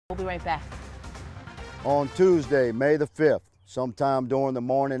We'll be right back. On Tuesday, May the 5th, sometime during the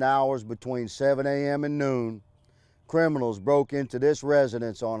morning hours between 7 a.m. and noon, criminals broke into this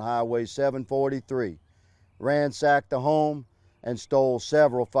residence on Highway 743, ransacked the home, and stole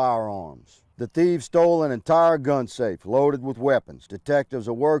several firearms. The thieves stole an entire gun safe loaded with weapons. Detectives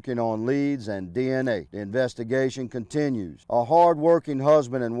are working on leads and DNA. The investigation continues. A hard-working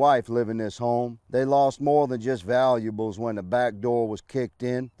husband and wife live in this home. They lost more than just valuables when the back door was kicked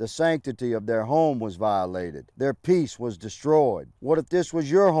in. The sanctity of their home was violated. Their peace was destroyed. What if this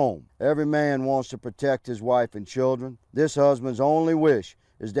was your home? Every man wants to protect his wife and children. This husband's only wish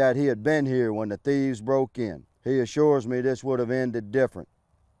is that he had been here when the thieves broke in. He assures me this would have ended different.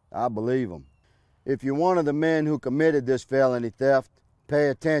 I believe him. If you're one of the men who committed this felony theft, pay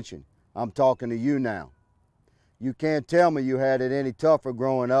attention. I'm talking to you now. You can't tell me you had it any tougher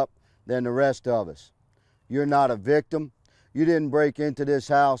growing up than the rest of us. You're not a victim. You didn't break into this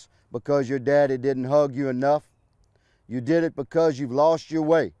house because your daddy didn't hug you enough. You did it because you've lost your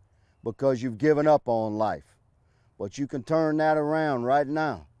way, because you've given up on life. But you can turn that around right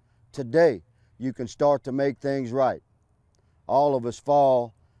now. Today, you can start to make things right. All of us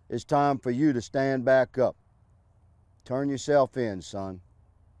fall. It's time for you to stand back up. Turn yourself in, son.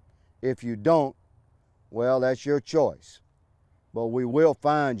 If you don't, well, that's your choice. But we will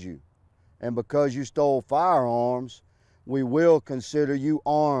find you. And because you stole firearms, we will consider you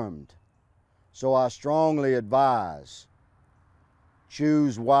armed. So I strongly advise,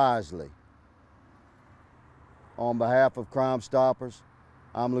 choose wisely. On behalf of Crimestoppers,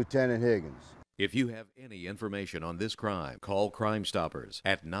 I'm Lieutenant Higgins. If you have any information on this crime, call Crimestoppers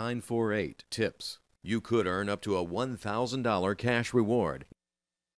at 948-TIPS. You could earn up to a $1,000 cash reward.